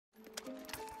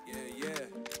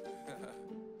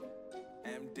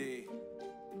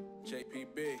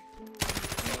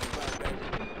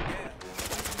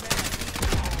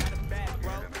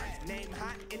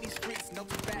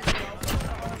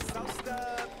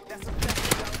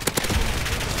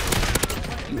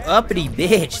You uppity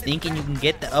bitch, thinking you can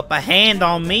get the upper hand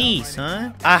on me,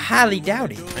 son. I highly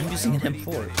doubt it. I'm using an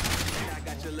M4.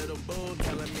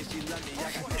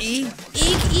 Eek,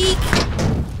 eek, eek.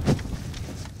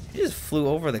 He just flew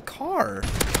over the car.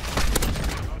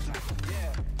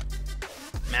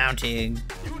 Mounting.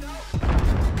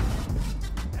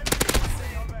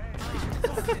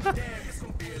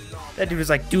 That dude was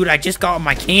like, dude, I just got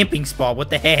my camping spot. What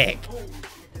the heck?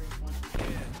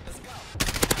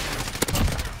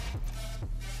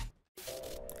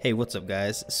 Hey, what's up,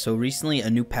 guys? So recently a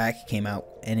new pack came out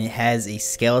and it has a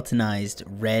skeletonized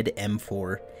red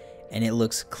M4 and it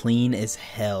looks clean as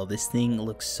hell. This thing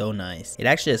looks so nice. It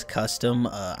actually has custom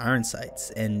iron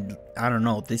sights, and I don't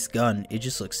know, this gun, it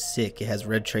just looks sick. It has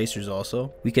red tracers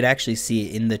also. We could actually see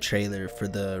it in the trailer for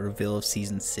the reveal of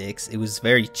season 6. It was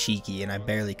very cheeky and I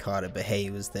barely caught it, but hey,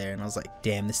 it was there and I was like,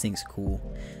 damn, this thing's cool.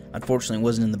 Unfortunately, it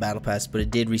wasn't in the battle pass, but it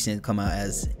did recently come out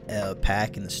as a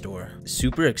pack in the store.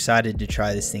 Super excited to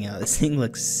try this thing out. This thing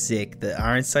looks sick. The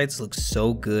iron sights look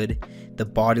so good. The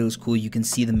body looks cool. You can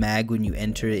see the mag when you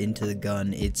enter it into the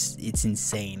gun. It's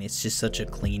insane. It's just such a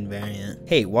clean variant.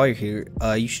 Hey, while you're here,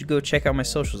 you should go check out my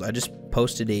socials. I just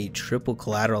posted a triple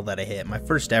collateral that I hit. My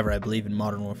first ever, I believe, in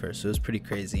Modern Warfare. So it was pretty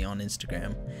crazy on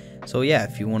Instagram. So yeah,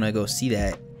 if you want to go see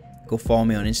that, go follow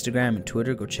me on Instagram and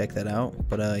Twitter. Go check that out.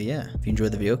 But yeah, if you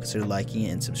enjoyed the video, consider liking it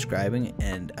and subscribing.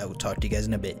 And I will talk to you guys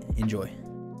in a bit. Enjoy.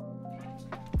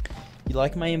 You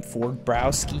like my M4,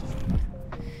 browski?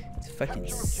 It's fucking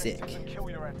sick.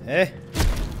 Hey.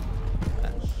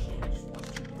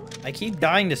 I keep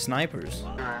dying to snipers.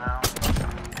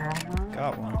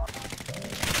 Got one.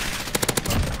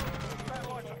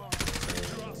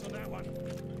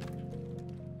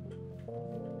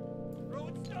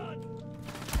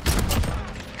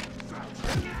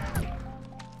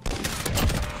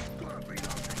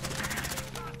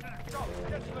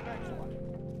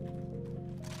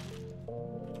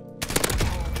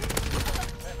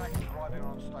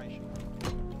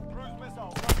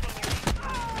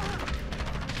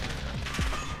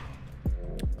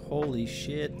 Holy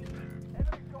shit.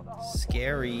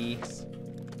 Scary.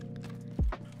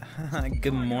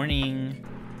 Good morning.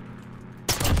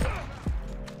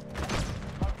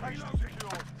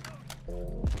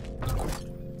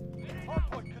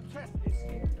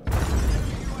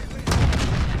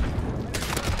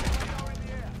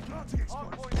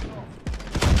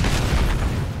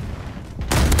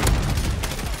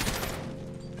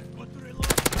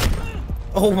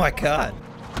 Oh my god.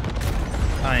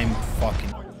 I'm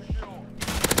fucking.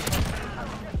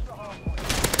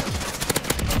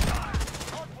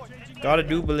 Gotta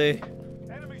do, belay.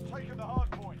 Enemies taking the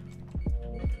hard point.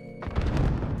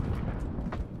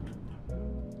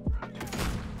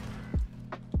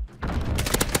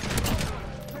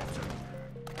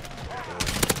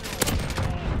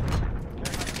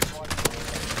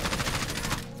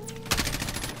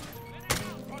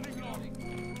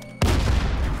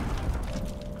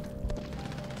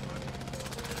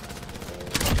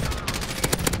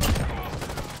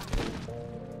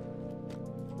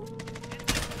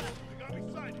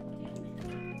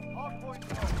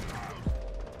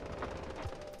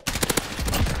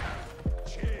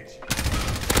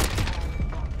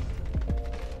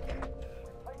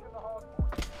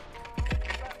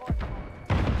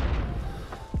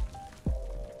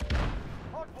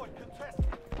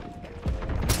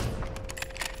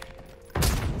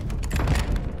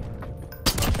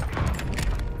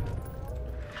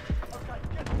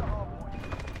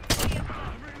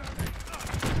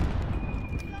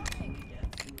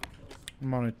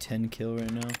 I'm on a 10 kill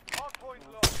right now.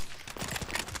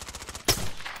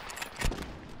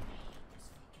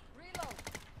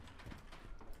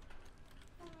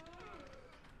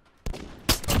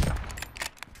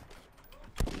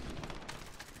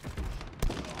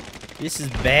 This is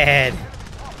bad.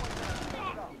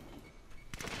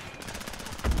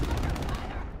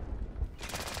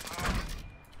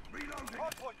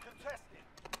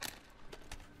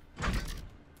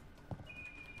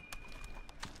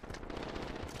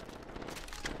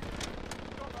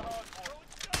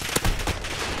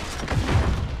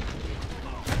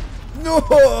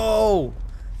 No!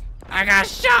 I got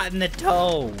shot in the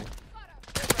toe.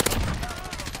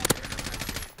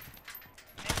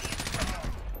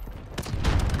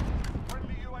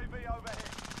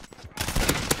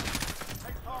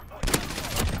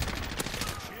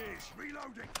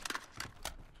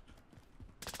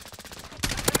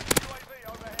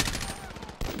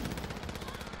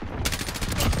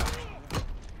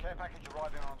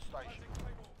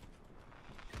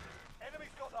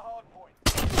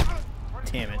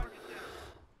 Damn it.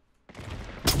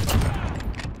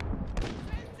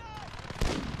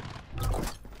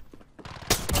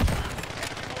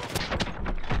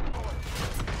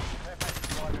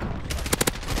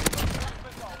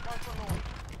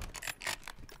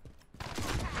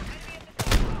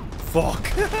 Fuck.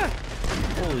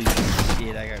 Holy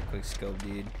shit, I got quick scope,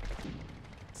 dude.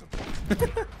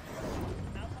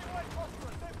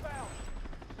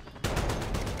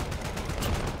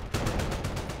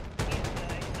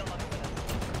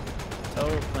 Tell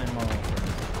her we're playing Modern Warfare.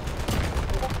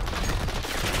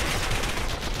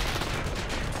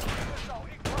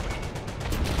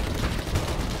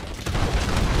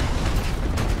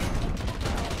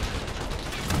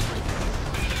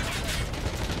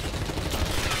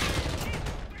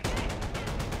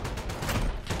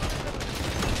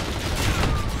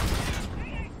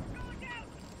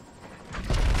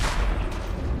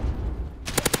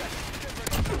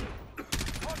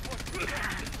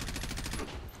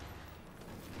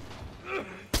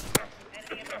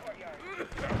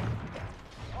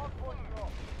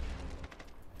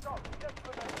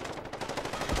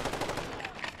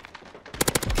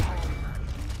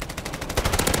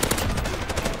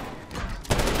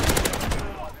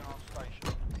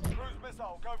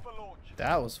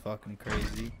 That was fucking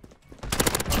crazy.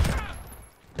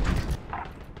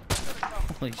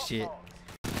 Holy shit.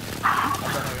 I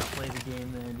thought I got play the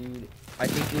game there, dude. I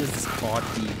think it was this COD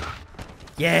team.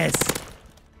 Yes!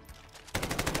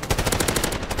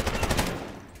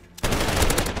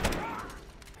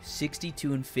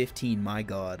 $62-15, my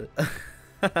god.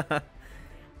 That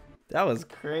was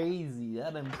crazy.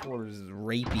 That M4 is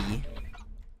rapey.